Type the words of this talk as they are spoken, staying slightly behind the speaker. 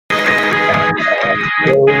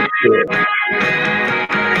So good.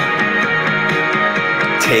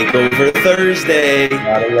 Takeover Thursday.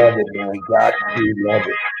 Gotta love it, man. Got to love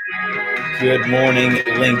it. Good morning,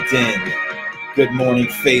 LinkedIn. Good morning,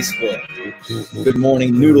 Facebook. Good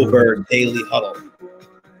morning, Noodleberg Daily Huddle.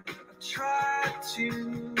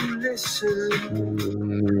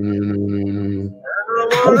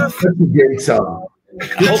 That's a great song. I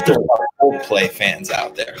hope there's a lot of Coldplay fans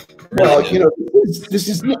out there. Well, you know, this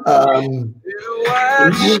is no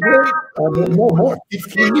more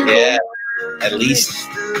 15 years Yeah, at least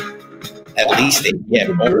yeah,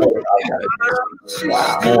 more.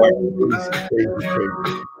 Wow. More. Crazy.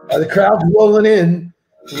 The crowd's rolling in.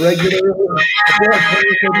 Regular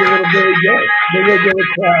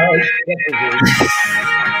crowd.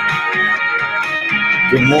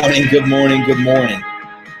 Good morning.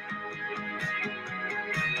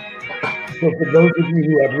 So for those of you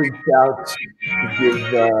who have reached out to give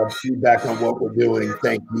feedback on what we're doing,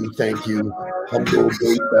 thank you. Humble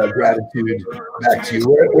gratitude back to you.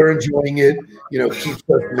 We're enjoying it. You know, keeps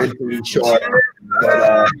us mentally sharp.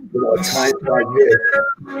 But times like this,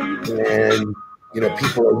 and you know,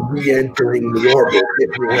 people are re-entering the orbit,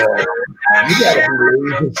 if you will. You gotta be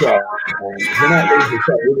laser sharp. You're not laser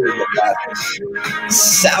sharp. You're the best.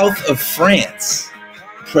 South of France,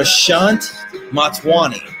 Prashant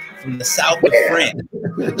Matwani from the south of France.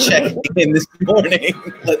 Check in this morning.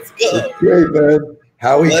 Let's go. That's great, man.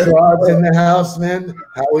 Howie Claude's in the house, man.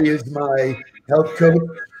 Howie is my health coach,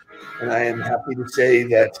 and I am happy to say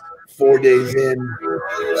that 4 days in.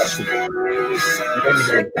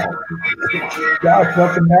 Josh,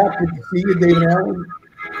 welcome back. Good to see you, David Allen.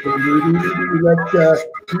 We let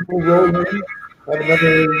people roll in. Have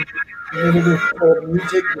another minute of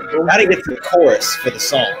music. Gotta get to the chorus for the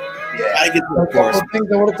song. Yeah. Gotta get to the chorus. Things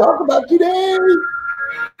I want to talk about today.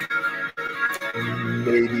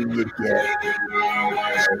 Maybe you get.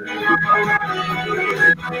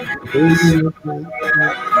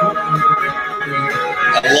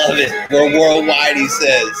 I love it. We're worldwide, he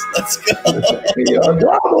says. Let's go. We are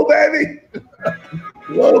global, baby.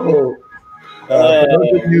 Global. For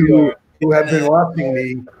those of you who have been watching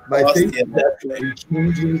me, my face is actually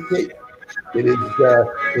changing shape. It is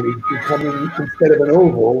becoming, instead of an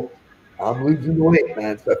oval, I'm losing weight,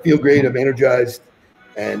 man. So I feel great. I'm energized.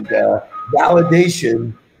 And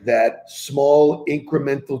validation that small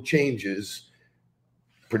incremental changes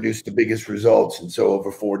produce the biggest results. And so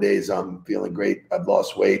over 4 days, I'm feeling great. I've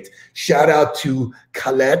lost weight. Shout out to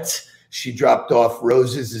Colette. She dropped off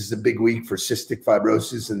roses. This is a big week for cystic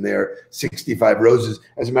fibrosis, and there 65 roses.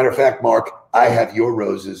 As a matter of fact, Mark, I have your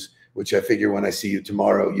roses, which I figure when I see you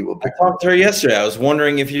tomorrow, you will pick. I talked to her yesterday. I was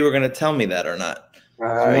wondering if you were going to tell me that or not.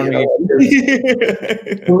 Believe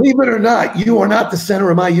it or not, you are not the center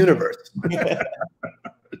of my universe.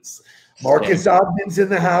 Marcus Ogden's in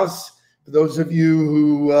the house. For those of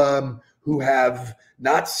you who have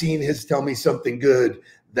not seen his Tell Me Something Good,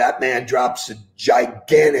 that man drops a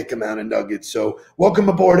gigantic amount of nuggets. So welcome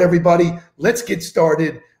aboard, everybody. Let's get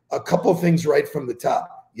started. A couple of things right from the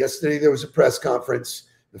top. Yesterday, there was a press conference,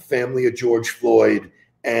 the family of George Floyd.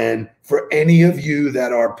 And for any of you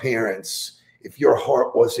that are parents, if your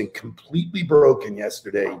heart wasn't completely broken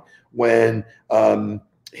yesterday when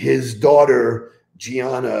his daughter,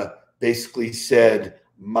 Gianna, basically said,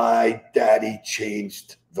 "My daddy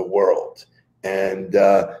changed the world." And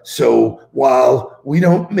so while we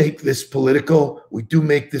don't make this political, we do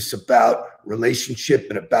make this about relationship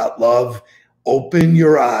and about love. Open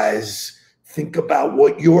your eyes. Think about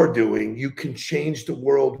what you're doing. You can change the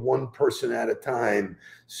world one person at a time.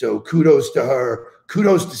 So kudos to her.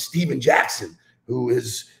 Kudos to Steven Jackson, who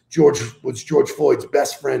was George Floyd's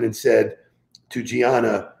best friend, and said to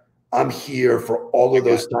Gianna, "I'm here for all of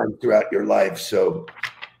those times throughout your life." So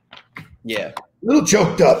yeah. Little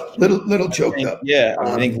choked up. Yeah,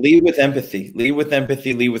 I think lead with empathy. Lead with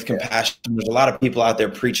compassion. There's a lot of people out there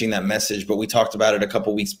preaching that message, but we talked about it a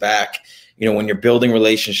couple weeks back. You know, when you're building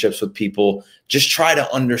relationships with people, just try to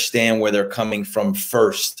understand where they're coming from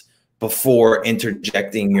first before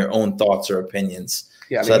interjecting your own thoughts or opinions.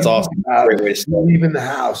 Yeah, so that's awesome. Great way to start. Leaving the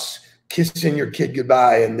house, kissing your kid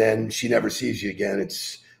goodbye, and then she never sees you again.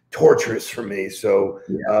 It's torturous for me. So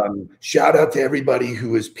shout out to everybody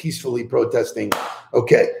who is peacefully protesting.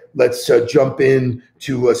 Okay, let's jump in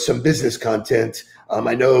to some business content.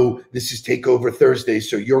 I know this is Takeover Thursday,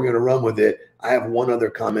 so you're going to run with it. I have one other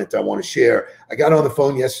comment I want to share. I got on the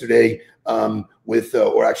phone yesterday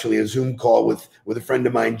or actually a Zoom call with a friend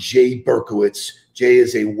of mine, Jay Berkowitz. Jay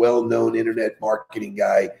is a well-known internet marketing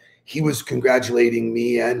guy. he was congratulating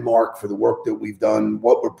me and Mark for the work that we've done,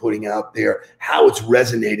 what we're putting out there, how it's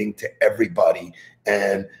resonating to everybody,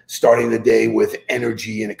 and starting the day with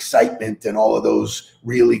energy and excitement and all of those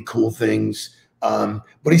really cool things.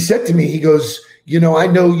 But he said to me, he goes, I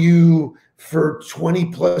know you for 20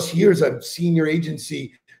 plus years. I've seen your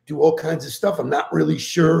agency do all kinds of stuff. I'm not really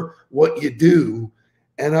sure what you do.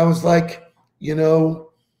 And I was like,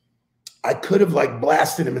 I could have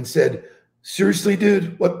blasted him and said, seriously,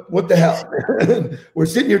 dude, what the hell? We're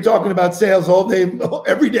sitting here talking about sales all day,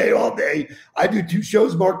 every day, all day. I do 2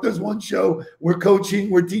 shows. Mark does 1 show. We're coaching,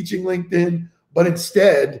 we're teaching LinkedIn. But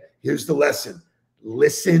instead, here's the lesson.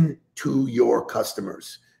 Listen to your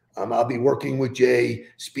customers. I'll be working with Jay,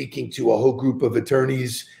 speaking to a whole group of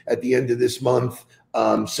attorneys at the end of this month.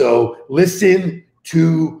 So listen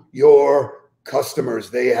to your customers.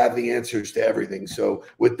 They have the answers to everything. So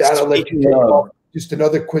with that, I'll let you take off. Just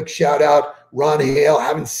another quick shout out, Ron Hale.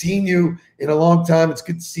 Haven't seen you in a long time. It's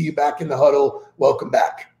good to see you back in the huddle. Welcome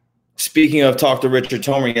back. Speaking of, talked to Richard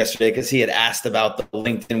Tomer yesterday because he had asked about the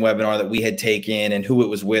LinkedIn webinar that we had taken and who it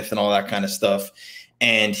was with and all that kind of stuff.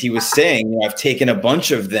 And he was saying, I've taken a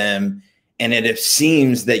bunch of them, and it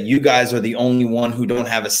seems that you guys are the only one who don't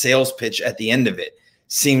have a sales pitch at the end of it.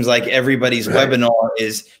 Seems like everybody's webinar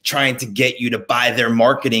is trying to get you to buy their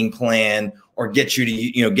marketing plan or get you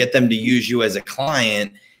to, get them to use you as a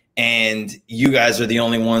client. And you guys are the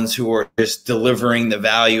only ones who are just delivering the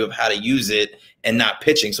value of how to use it and not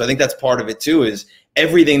pitching. So I think that's part of it too, is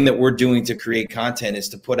everything that we're doing to create content is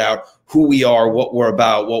to put out who we are, what we're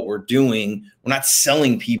about, what we're doing. We're not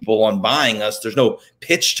selling people on buying us. There's no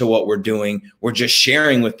pitch to what we're doing. We're just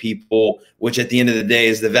sharing with people, which at the end of the day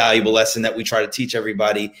is the valuable lesson that we try to teach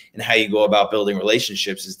everybody, and how you go about building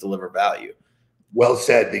relationships is deliver value. Well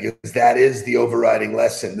said, because that is the overriding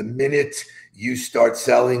lesson. The minute you start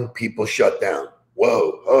selling, people shut down.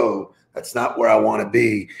 Whoa, that's not where I want to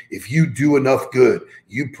be. If you do enough good,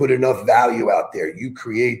 you put enough value out there, you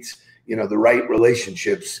create, the right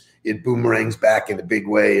relationships, it boomerangs back in a big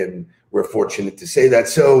way. And we're fortunate to say that.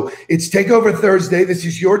 So it's Takeover Thursday. This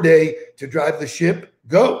is your day to drive the ship.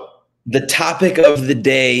 Go. The topic of the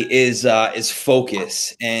day is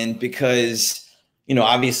focus. And because,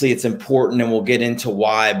 obviously it's important, and we'll get into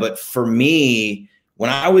why, but for me, when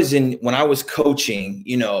I was coaching,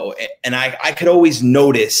 and I could always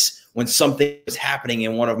notice when something was happening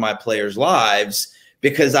in one of my players' lives,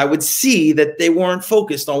 because I would see that they weren't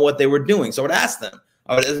focused on what they were doing. So I would ask them.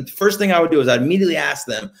 The first thing I would do is I'd immediately ask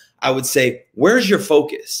them, I would say, where's your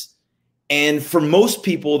focus? And for most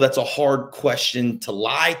people, that's a hard question to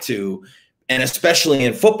lie to, and especially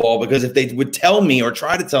in football, because if they would tell me or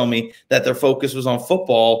try to tell me that their focus was on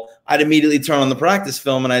football, I'd immediately turn on the practice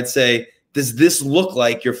film and I'd say, does this look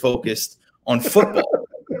like you're focused on football?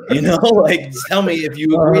 Tell me if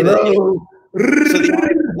you agree that. So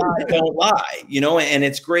the don't lie, and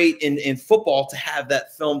it's great in football to have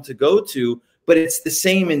that film to go to, but it's the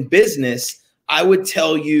same in business. I would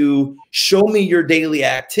tell you, show me your daily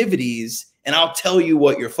activities and I'll tell you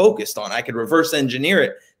what you're focused on. I could reverse engineer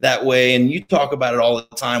it that way. And you talk about it all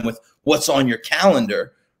the time with what's on your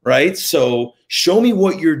calendar, right? So show me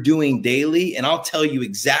what you're doing daily and I'll tell you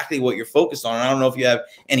exactly what you're focused on. And I don't know if you have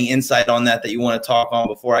any insight on that you want to talk on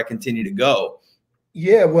before I continue to go.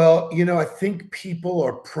 Yeah, well, I think people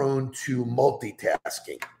are prone to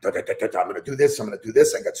multitasking. I'm going to do this. I'm going to do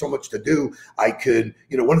this. I got so much to do. I could,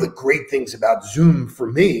 one of the great things about Zoom for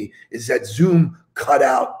me is that Zoom cut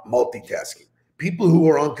out multitasking. People who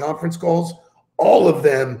are on conference calls, all of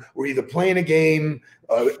them were either playing a game,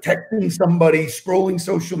 texting somebody, scrolling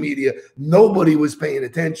social media. Nobody was paying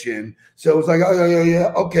attention. So it was like, oh,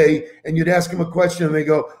 yeah, okay. And you'd ask them a question and they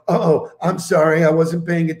go, oh, I'm sorry, I wasn't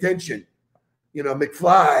paying attention.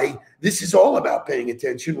 McFly, this is all about paying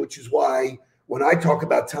attention, which is why when I talk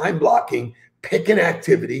about time blocking, pick an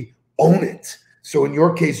activity, own it. So in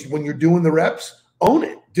your case, when you're doing the reps, own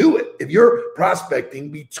it, do it. If you're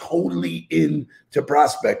prospecting, be totally into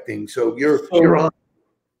prospecting. So you're on.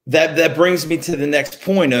 That brings me to the next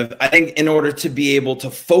point of, I think in order to be able to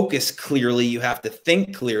focus clearly, you have to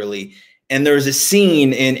think clearly. And there's a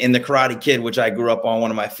scene in The Karate Kid, which I grew up on,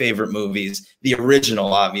 one of my favorite movies, the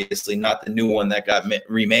original, obviously, not the new one that got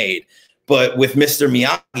remade, but with Mr.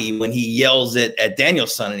 Miyagi, when he yells at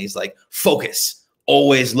Daniel-san and he's like, focus,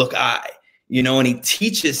 always look eye, and he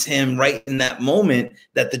teaches him right in that moment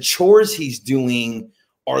that the chores he's doing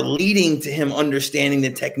are leading to him understanding the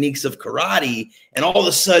techniques of karate. And all of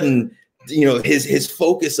a sudden, his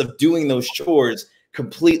focus of doing those chores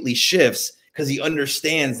completely shifts, because he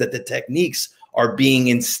understands that the techniques are being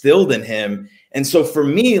instilled in him. And so for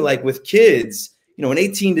me, like with kids, an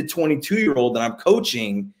 18 to 22-year-old that I'm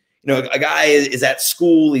coaching, You know, a guy is at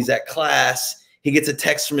school, he's at class, he gets a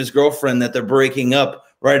text from his girlfriend that they're breaking up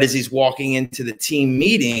right as he's walking into the team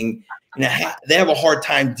meeting. You know, they have a hard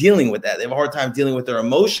time dealing with that. They have a hard time dealing with their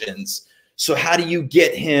emotions. So how do you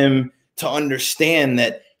get him to understand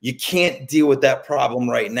that you can't deal with that problem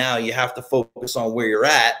right now? You have to focus on where you're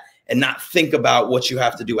at and not think about what you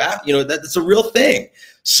have to do after. You know, that's a real thing.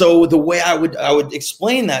 So the way I would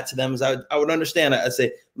explain that to them is I would understand. I'd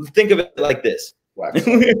say, think of it like this. Think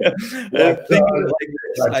of it like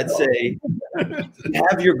this. I'd say, you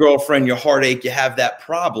have your girlfriend, your heartache, you have that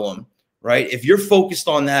problem, right? If you're focused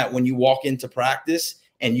on that when you walk into practice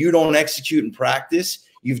and you don't execute in practice,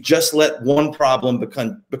 you've just let one problem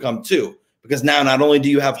become two. Because now not only do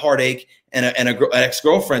you have heartache and an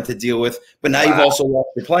ex-girlfriend to deal with, but now you've also lost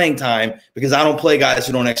your playing time because I don't play guys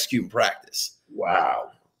who don't execute in practice.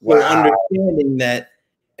 Wow. So understanding that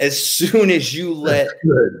as soon as you let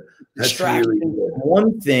distraction from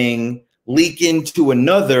one thing leak into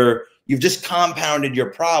another, you've just compounded your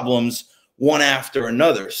problems one after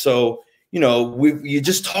another. So, you know, you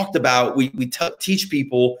just talked about, we teach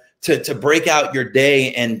people to break out your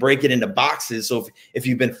day and break it into boxes. So if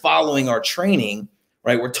you've been following our training,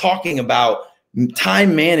 right, we're talking about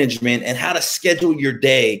time management and how to schedule your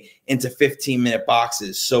day into 15-minute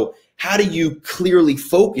boxes. So how do you clearly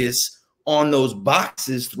focus on those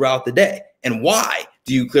boxes throughout the day? And why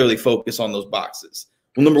do you clearly focus on those boxes?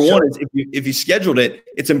 Well, number one is if you scheduled it,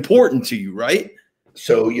 it's important to you, right?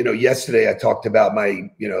 So, you know, yesterday I talked about my,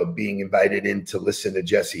 you know, being invited in to listen to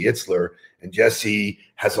Jesse Itzler, and Jesse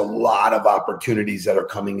has a lot of opportunities that are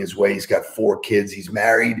coming his way. He's got 4 kids. He's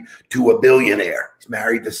married to a billionaire. He's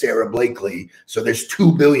married to Sarah Blakely. So there's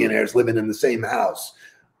 2 billionaires living in the same house.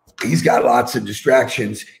 He's got lots of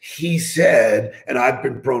distractions. He said, and I've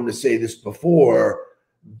been prone to say this before,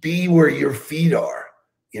 be where your feet are,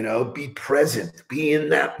 you know, be present, be in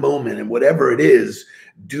that moment, and whatever it is,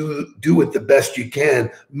 do it the best you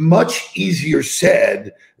can. Much easier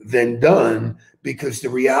said than done, because the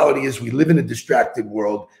reality is we live in a distracted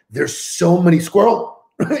world. There's so many squirrel,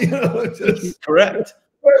 right? You know, Correct.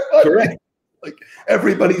 Like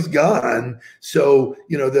everybody's gone. So,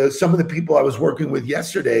 you know, some of the people I was working with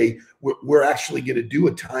yesterday, we're actually going to do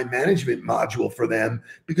a time management module for them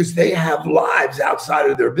because they have lives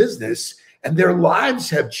outside of their business, and their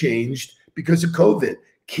lives have changed because of COVID.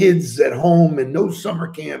 Kids at home and no summer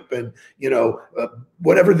camp and, you know,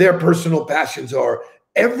 whatever their personal passions are,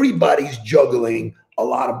 everybody's juggling a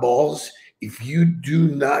lot of balls. If you do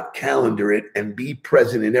not calendar it and be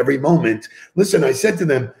present in every moment. Listen, I said to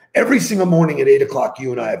them, every single morning at 8 o'clock,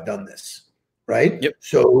 you and I have done this, right? Yep.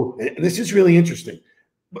 So and this is really interesting.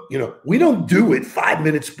 But, you know, we don't do it 5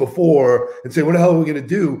 minutes before and say, what the hell are we going to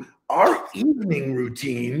do? Our evening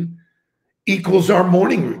routine equals our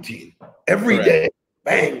morning routine every day.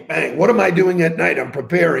 Bang, bang. What am I doing at night? I'm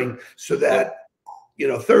preparing so that, you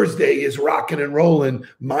know, Thursday is rocking and rolling.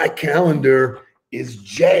 My calendar is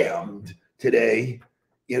jammed today,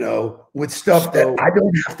 you know, with stuff that I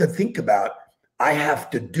don't have to think about. I have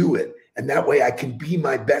to do it. And that way I can be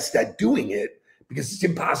my best at doing it, because it's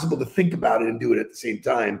impossible to think about it and do it at the same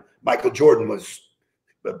time. Michael Jordan was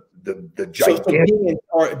the gigantic.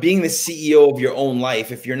 So being the CEO of your own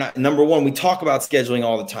life, if you're not, number one, we talk about scheduling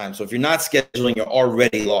all the time. So if you're not scheduling, you're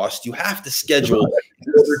already lost. You have to schedule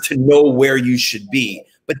in order to know where you should be.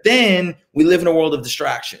 But then we live in a world of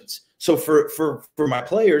distractions. So for my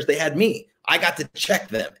players, they had me. I got to check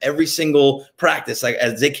them every single practice. Like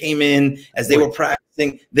as they came in, as they were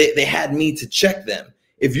practicing, they had me to check them.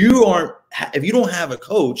 If you don't have a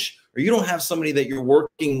coach, or you don't have somebody that you're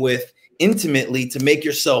working with intimately to make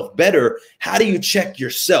yourself better, how do you check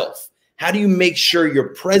yourself? How do you make sure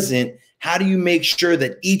you're present? How do you make sure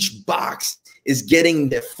that each box is getting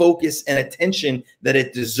the focus and attention that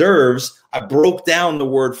it deserves? I broke down the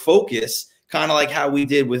word focus, kind of like how we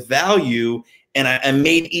did with value, and I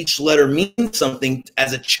made each letter mean something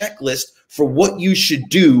as a checklist for what you should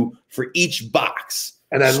do for each box.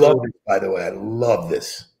 And I love this, by the way. I love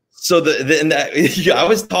this. So I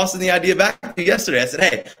was tossing the idea back to you yesterday. I said,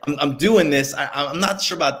 hey, I'm doing this. I'm not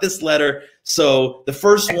sure about this letter. So the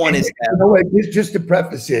first one is F. You know what, just to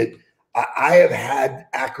preface it, I have had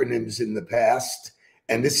acronyms in the past,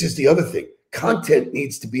 and this is the other thing. Content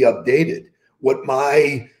needs to be updated. What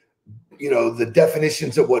my, you know, the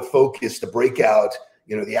definitions of what focus, the breakout,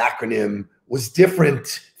 you know, the acronym was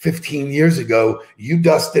different 15 years ago. You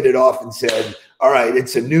dusted it off and said, all right,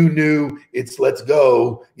 it's a new, it's let's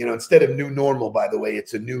go. You know, instead of new normal, by the way,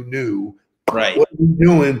 it's a new. Right. What are we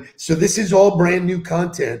doing? So this is all brand new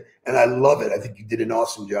content, and I love it. I think you did an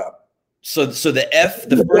awesome job. So the F,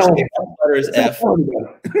 the first letter is F.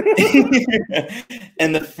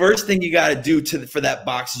 And the first thing you got to do for that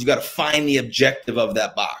box is you got to find the objective of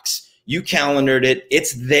that box. You calendared it.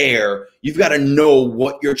 It's there. You've got to know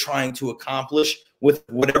what you're trying to accomplish with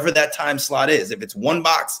whatever that time slot is. If it's one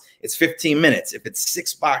box, it's 15 minutes. If it's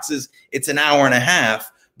 6 boxes, it's an hour and a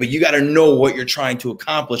half. But you got to know what you're trying to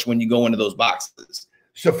accomplish when you go into those boxes.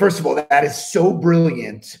 So first of all, that is so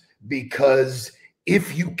brilliant, because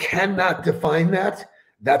if you cannot define that,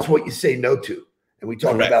 that's what you say no to. And we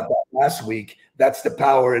talked about that last week. That's the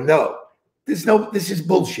power of no. This is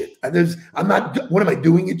bullshit. I'm not, what am I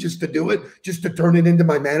doing it just to do it? Just to turn it into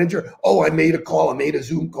my manager? Oh, I made a call. I made a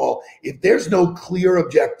Zoom call. If there's no clear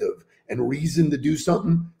objective and reason to do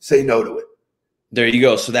something, say no to it. There you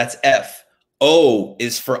go. So that's F. O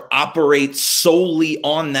is for operate solely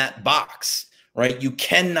on that box, right? You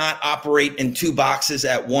cannot operate in 2 boxes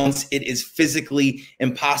at once. It is physically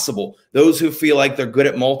impossible. Those who feel like they're good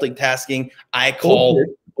at multitasking, I call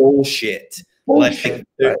bullshit. Like,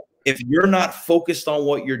 if you're not focused on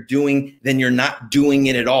what you're doing, then you're not doing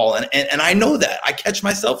it at all. And I know that. I catch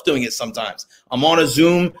myself doing it sometimes. I'm on a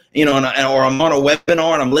Zoom, or I'm on a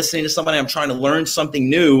webinar and I'm listening to somebody, I'm trying to learn something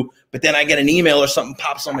new, but then I get an email or something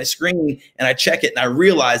pops on my screen and I check it and I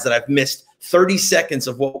realize that I've missed 30 seconds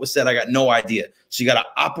of what was said. I got no idea. So you got to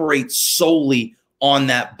operate solely on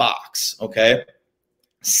that box, okay?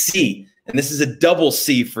 C, and this is a double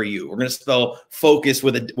C for you. We're going to spell focus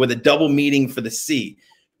with a double meaning for the C.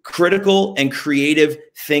 Critical and creative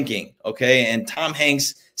thinking, okay? And Tom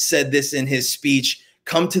Hanks said this in his speech,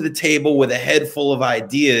 come to the table with a head full of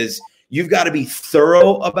ideas. You've got to be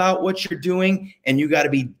thorough about what you're doing, and you got to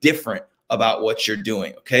be different about what you're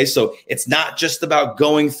doing, okay? So it's not just about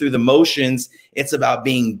going through the motions. It's about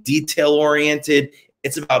being detail-oriented.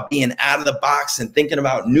 It's about being out of the box and thinking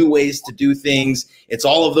about new ways to do things. It's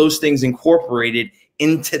all of those things incorporated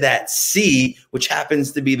into that C, which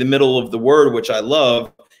happens to be the middle of the word, which I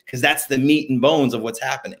love, because that's the meat and bones of what's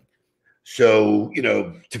happening. So,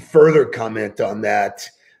 to further comment on that,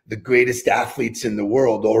 the greatest athletes in the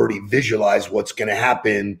world already visualize what's going to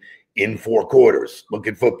happen in 4 quarters. Look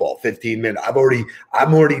at football, 15 minutes.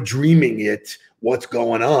 I'm already dreaming it, what's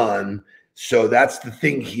going on. So that's the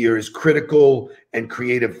thing here, is critical and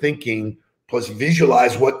creative thinking, plus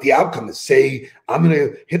visualize what the outcome is. Say, I'm going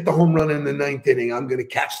to hit the home run in the 9th inning. I'm going to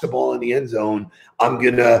catch the ball in the end zone. I'm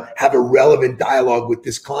going to have a relevant dialogue with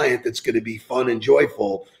this client that's going to be fun and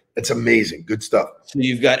joyful. It's amazing. Good stuff. So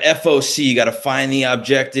you've got FOC. You got to find the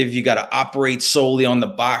objective. You got to operate solely on the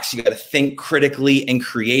box. You got to think critically and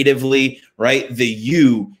creatively, right? The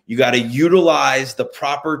U, you got to utilize the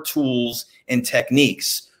proper tools and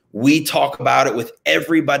techniques. We talk about it with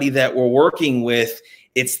everybody that we're working with.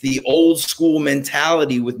 It's the old school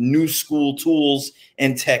mentality with new school tools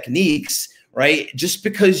and techniques, right? Just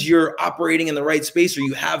because you're operating in the right space or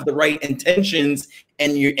you have the right intentions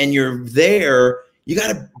and you're there, you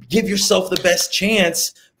got to give yourself the best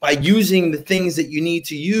chance by using the things that you need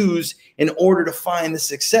to use in order to find the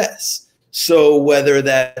success. So whether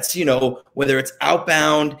that's, whether it's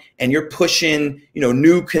outbound and you're pushing,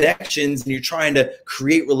 new connections and you're trying to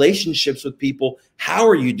create relationships with people, how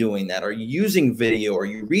are you doing that? Are you using video? Are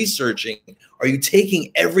you researching? Are you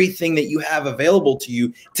taking everything that you have available to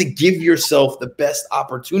you to give yourself the best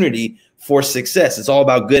opportunity for success? It's all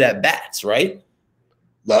about good at bats, right?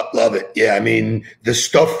 Love it. Yeah. I mean, the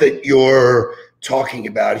stuff that you're talking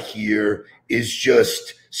about here is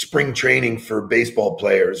just spring training for baseball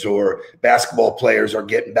players, or basketball players are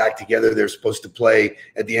getting back together. They're supposed to play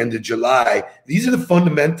at the end of July. These are the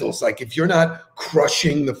fundamentals. Like, if you're not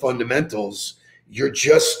crushing the fundamentals, you're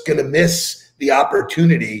just going to miss the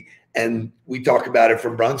opportunity. And we talk about it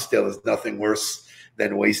from Bronxdale. There's nothing worse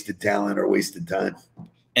than wasted talent or wasted time.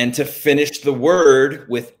 And to finish the word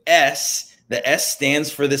with S, the S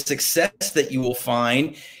stands for the success that you will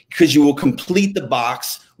find, because you will complete the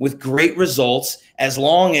box with great results as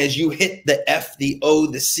long as you hit the F, the O,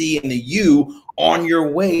 the C, and the U on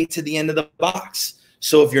your way to the end of the box.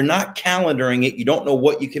 So if you're not calendaring it, you don't know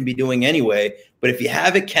what you can be doing anyway. But if you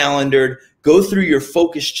have it calendared, go through your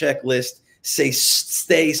focus checklist,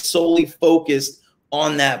 stay solely focused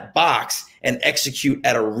on that box and execute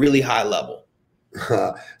at a really high level.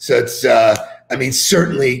 So it's,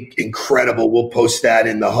 certainly incredible. We'll post that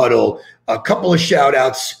in the huddle. A couple of shout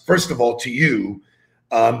outs, first of all, to you.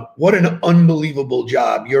 What an unbelievable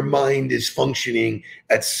job. Your mind is functioning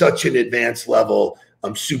at such an advanced level.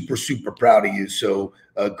 I'm super, super proud of you. So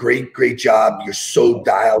great job. You're so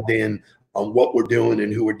dialed in on what we're doing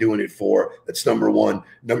and who we're doing it for. That's number one.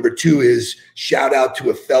 Number two is shout out to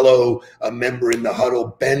a fellow member in the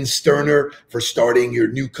huddle, Ben Sterner, for starting your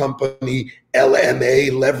new company,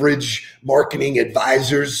 LMA, Leverage Marketing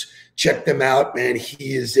Advisors. Check them out, man.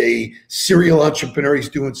 He is a serial entrepreneur. He's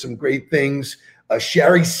doing some great things.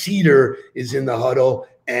 Shari Cedar is in the huddle,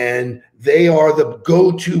 and they are the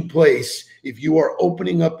go-to place if you are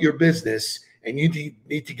opening up your business and you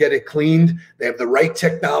need to get it cleaned. They have the right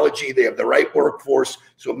technology. They have the right workforce.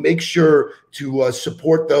 So make sure to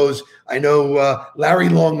support those. I know Larry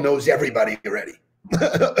Long knows everybody already.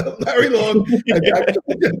 Larry Long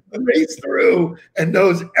raced through and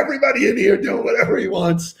knows everybody in here doing whatever he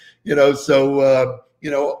wants. So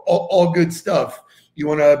all good stuff. You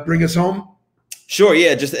want to bring us home? Sure.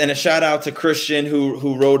 Yeah. And a shout out to Christian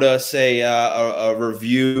who wrote us a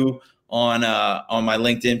review on my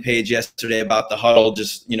LinkedIn page yesterday about the huddle.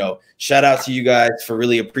 Just, shout out to you guys for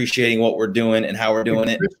really appreciating what we're doing and how we're doing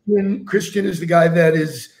it. Christian is the guy that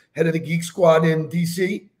is head of the Geek Squad in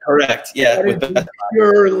DC. Correct. Yeah.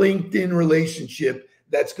 Your LinkedIn relationship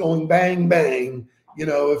that's going bang, bang.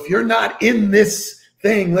 If you're not in this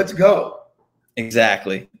thing, let's go.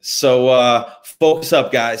 Exactly. So focus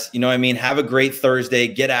up, guys. Have a great Thursday.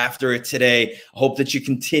 Get after it today. I hope that you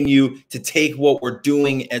continue to take what we're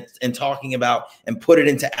doing and talking about and put it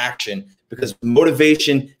into action, because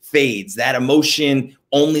motivation fades. That emotion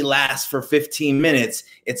only lasts for 15 minutes.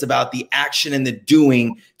 It's about the action and the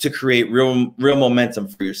doing to create real momentum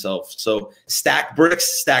for yourself. So stack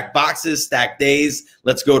bricks, stack boxes, stack days.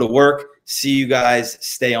 Let's go to work. See you guys.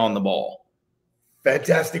 Stay on the ball.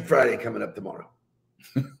 Fantastic Friday coming up tomorrow.